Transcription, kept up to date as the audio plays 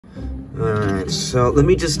Alright, so let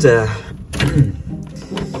me just, here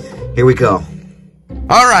we go.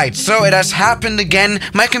 Alright, so it has happened again.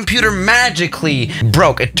 My computer magically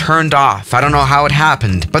broke. It turned off. I don't know how it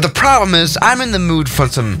happened. But the problem is, I'm in the mood for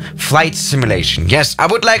some flight simulation. Yes, I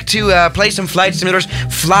would like to play some flight simulators,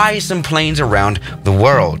 fly some planes around the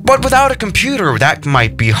world. But without a computer, that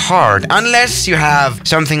might be hard. Unless you have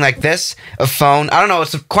something like this, a phone. I don't know,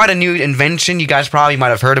 it's quite a new invention. You guys probably might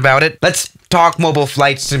have heard about it. Let's talk mobile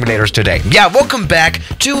flight simulators today. Yeah, welcome back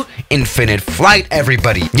to Infinite Flight,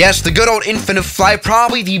 everybody. Yes, the good old Infinite Flight,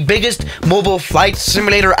 probably the biggest mobile flight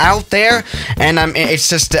simulator out there. And it's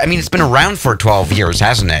just, I mean, it's been around for 12 years,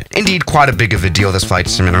 hasn't it? Indeed, quite a big of a deal, this flight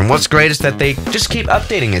simulator. And what's great is that they just keep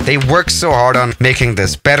updating it. They work so hard on making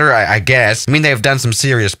this better, I guess. I mean, they've done some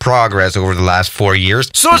serious progress over the last 4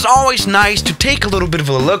 years. So it's always nice to take a little bit of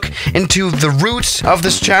a look into the roots of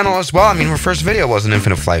this channel as well. I mean, our first video was an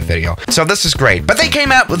Infinite Flight video. So this is great. But they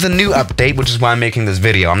came out with a new update, which is why I'm making this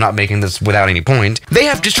video. I'm not making this without any point. They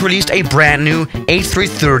have just released a brand new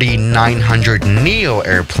A330-900 Neo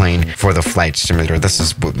airplane for the flight simulator. This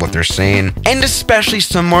is what they're saying. And especially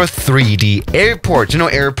some more 3D airports. You know,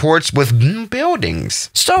 airports with buildings.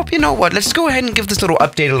 So, you know what? Let's go ahead and give this little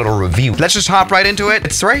update a little review. Let's just hop right into it.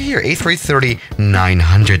 It's right here,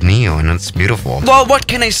 A330-900 Neo, and it's beautiful. Well, what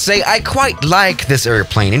can I say? I quite like this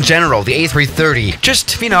airplane in general, the A330.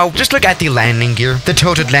 Just, you know, just look at the landing gear, the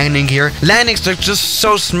tilted landing gear. Landings are just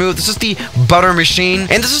so smooth. This is the butter machine,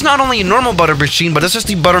 and this is not only a normal butter machine, but this is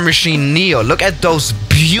the butter machine Neo. Look at those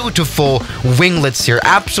beautiful winglets here.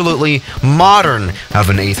 Absolutely modern of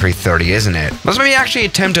an A330, isn't it? Let's maybe actually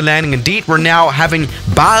attempt a landing. Indeed, we're now having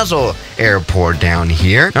Basel Airport down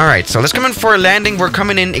here. All right, so let's come in for a landing. We're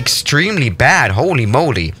coming in extremely bad. Holy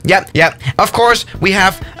moly. Yep. Of course, we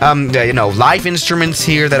have, you know, live instruments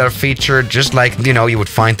here that are featured just like, you know, you would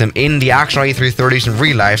find them in the actual A330s in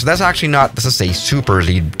real life. So that's actually not, this is a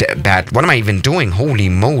superly bad. What am I even doing? Holy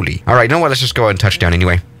moly. All right, you know what? Let's just go ahead and touch down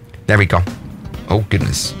anyway. There we go. Oh,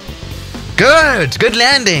 goodness. Good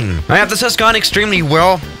landing. Yeah, this has gone extremely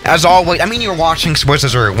well, as always. I mean, you're watching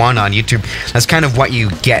Sports01 on YouTube. That's kind of what you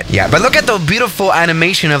get. Yeah, but look at the beautiful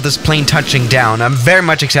animation of this plane touching down. I'm very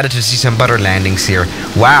much excited to see some butter landings here.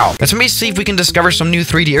 Wow. Let's maybe see if we can discover some new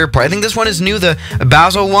 3D airport. I think this one is new, the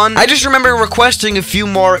Basel one. I just remember requesting a few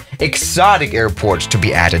more exotic airports to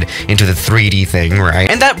be added into the 3D thing, right?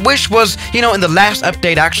 And that wish was, you know, in the last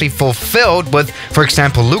update actually fulfilled with, for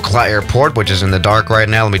example, Lukla Airport, which is in the dark right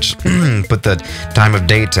now. Let me just put the time of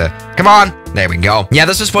day to, come on, there we go. Yeah,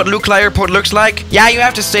 this is what Lukla Airport looks like. Yeah, you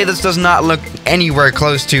have to say this does not look anywhere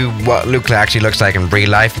close to what Lukla actually looks like in real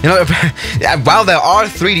life. You know, while there are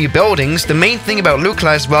 3D buildings, the main thing about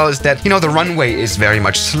Lukla as well is that, you know, the runway is very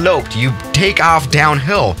much sloped. You take off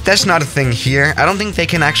downhill. That's not a thing here. I don't think they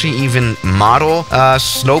can actually even model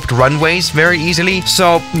sloped runways very easily.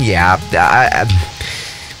 So, yeah,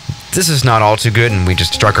 this is not all too good, and we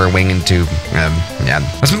just struck our wing into, yeah.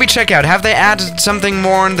 Let's maybe check out, have they added something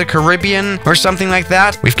more in the Caribbean or something like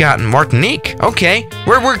that? We've got Martinique. Okay,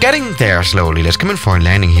 we're getting there slowly. Let's come in for a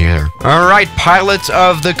landing here. All right, pilots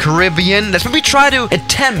of the Caribbean. Let's maybe try to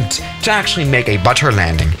attempt to actually make a butter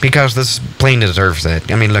landing, because this plane deserves it.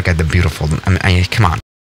 I mean, look at the beautiful, come on.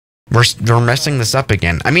 We're messing this up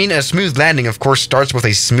again. I mean, a smooth landing, of course, starts with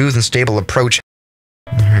a smooth and stable approach.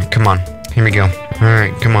 All right, come on. Here we go.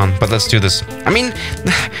 Alright, come on, but let's do this. I mean,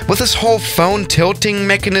 with this whole phone tilting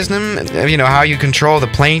mechanism, you know, how you control the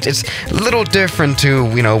planes, it's a little different to,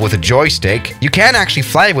 you know, with a joystick. You can actually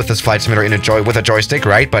fly with this flight simulator with a joystick,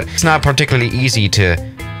 right? But it's not particularly easy to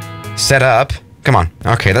set up. Come on.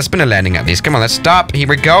 Okay, that's been a landing at least. Come on, let's stop. Here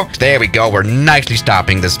we go. There we go. We're nicely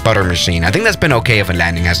stopping this butter machine. I think that's been okay of a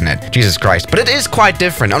landing, hasn't it? Jesus Christ. But it is quite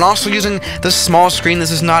different. And also using the small screen, this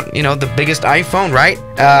is not, you know, the biggest iPhone, right?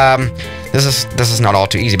 This is not all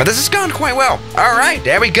too easy, but this has gone quite well. All right,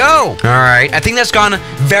 there we go. All right, I think that's gone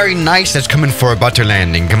very nice. Let's come in for a butter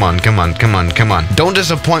landing. Come on. Don't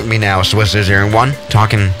disappoint me now, Swiss 001.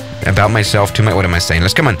 Talking about myself too much. What am I saying?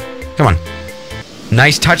 Let's come on.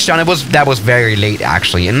 Nice touchdown. That was very late,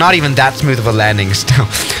 actually, and not even that smooth of a landing still.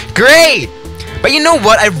 Great! But you know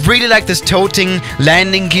what? I really like this tilting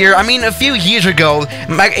landing gear. I mean, a few years ago,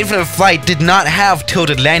 my Infinite Flight did not have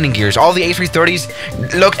tilted landing gears. All the A330s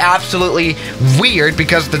looked absolutely weird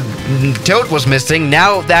because the tilt was missing.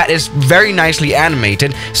 Now that is very nicely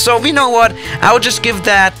animated. So, you know what? I'll just give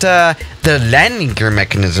that, the landing gear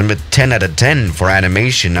mechanism a 10 out of 10 for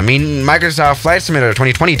animation. I mean, Microsoft Flight Simulator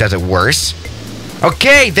 2020 does it worse.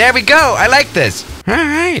 Okay, there we go. I like this.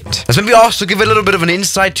 Alright. Let's maybe also give it a little bit of an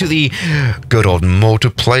insight to the good old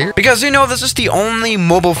multiplayer. Because, you know, this is the only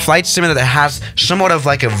mobile flight simulator that has somewhat of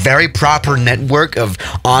like a very proper network of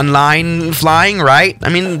online flying, right? I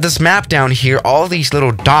mean, this map down here, all these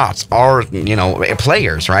little dots are, you know,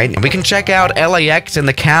 players, right? And we can check out LAX in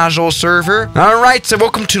the casual server. Alright, so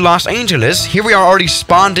welcome to Los Angeles. Here we are already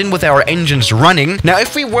spawned in with our engines running. Now,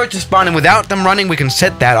 if we were to spawn in without them running, we can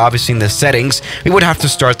set that, obviously, in the settings. We would have to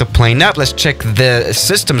start the plane up. Let's check the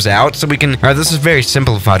systems out. So we can, this is very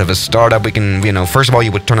simplified of a startup. We can, you know, first of all,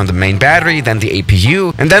 you would turn on the main battery, then the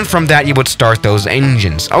APU, and then from that, you would start those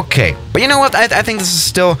engines. Okay, but you know what? I think this is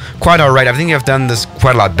still quite alright. I think I've done this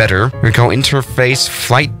quite a lot better. Here we go, interface,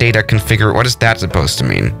 flight data configure. What is that supposed to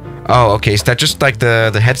mean? Oh, okay, is that just like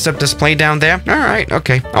the heads-up display down there? Alright,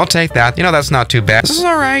 okay, I'll take that. You know, that's not too bad. This is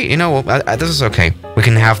alright, you know, this is okay. We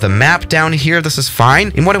can have the map down here, this is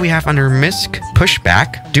fine. And what do we have under MISC?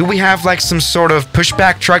 Pushback? Do we have like some sort of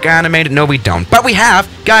pushback truck animated? No, we don't. But we have,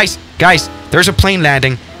 guys, there's a plane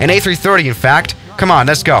landing, an A330 in fact. Come on,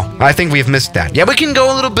 let's go. I think we've missed that. Yeah, we can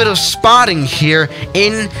go a little bit of spotting here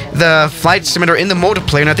in the flight simulator in the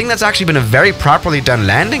multiplayer, and I think that's actually been a very properly done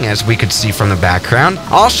landing, as we could see from the background.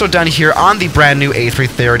 Also done here on the brand new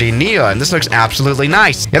A330 Neo, and this looks absolutely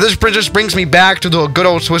nice. Yeah, this just brings me back to the good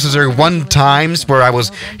old Swiss Air 1 times where I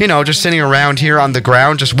was, you know, just sitting around here on the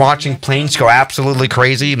ground, just watching planes go absolutely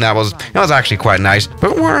crazy, and that was actually quite nice.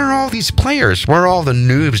 But where are all these players? Where are all the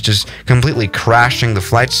noobs just completely crashing the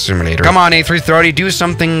flight simulator? Come on, A330. Do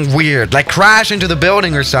something weird, like crash into the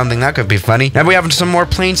building or something. That could be funny. Now we have some more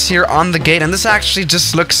planes here on the gate, and this actually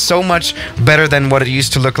just looks so much better than what it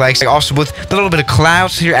used to look like. Also with a little bit of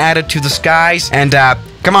clouds here added to the skies, and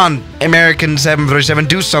come on, American 737,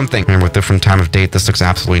 do something. And with different time of date, this looks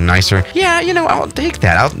absolutely nicer. Yeah, you know, I'll take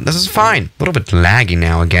that. This is fine. A little bit laggy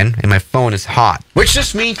now again, and my phone is hot. Which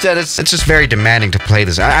just means that it's just very demanding to play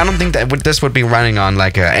this. I don't think that this would be running on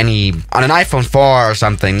like on an iPhone 4 or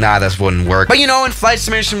something. Nah, this wouldn't work. But you know, in flight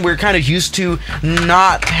simulation, we're kind of used to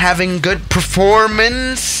not having good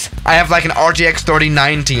performance. I have like an RTX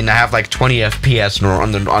 3090 and I have like 20 FPS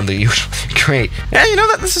on the usual. Great. Yeah, you know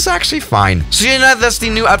that this is actually fine. So you know, that's the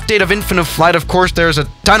new update of Infinite Flight. Of course, there's a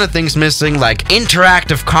ton of things missing, like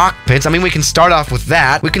interactive cockpits. I mean, we can start off with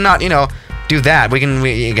that. We cannot, you know, do that. Again,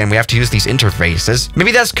 we have to use these interfaces.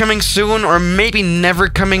 Maybe that's coming soon, or maybe never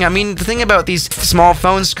coming. I mean, the thing about these small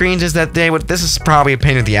phone screens is that this is probably a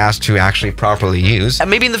pain in the ass to actually properly use. And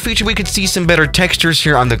maybe in the future we could see some better textures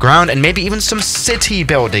here on the ground, and maybe even some city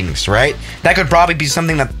buildings, right? That could probably be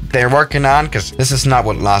something that they're working on, because this is not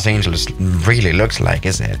what Los Angeles really looks like,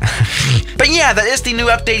 is it? But yeah, that is the new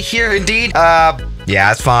update here indeed.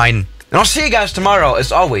 Yeah, it's fine. And I'll see you guys tomorrow,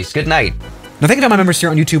 as always. Good night. Now thank you to my members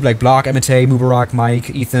here on YouTube like Block, Emite, Mubarak,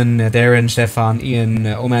 Mike, Ethan, Darren, Stefan, Ian,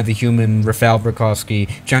 Oman the Human, Rafael Brikowski,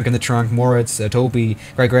 Junk in the Trunk, Moritz, Toby,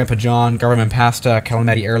 Great Grandpa John, Government Pasta,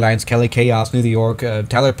 Calamity Airlines, Kelly Chaos, New York,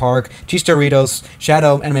 Tyler Park, Cheese Doritos,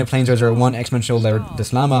 Shadow, Anime Planes 001, X-Men Show,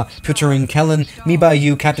 Deslama, Puttering, Kellen, Me By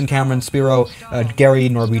You, Captain Cameron, Spiro, Gary,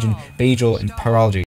 Norwegian, Bajel, and Parology.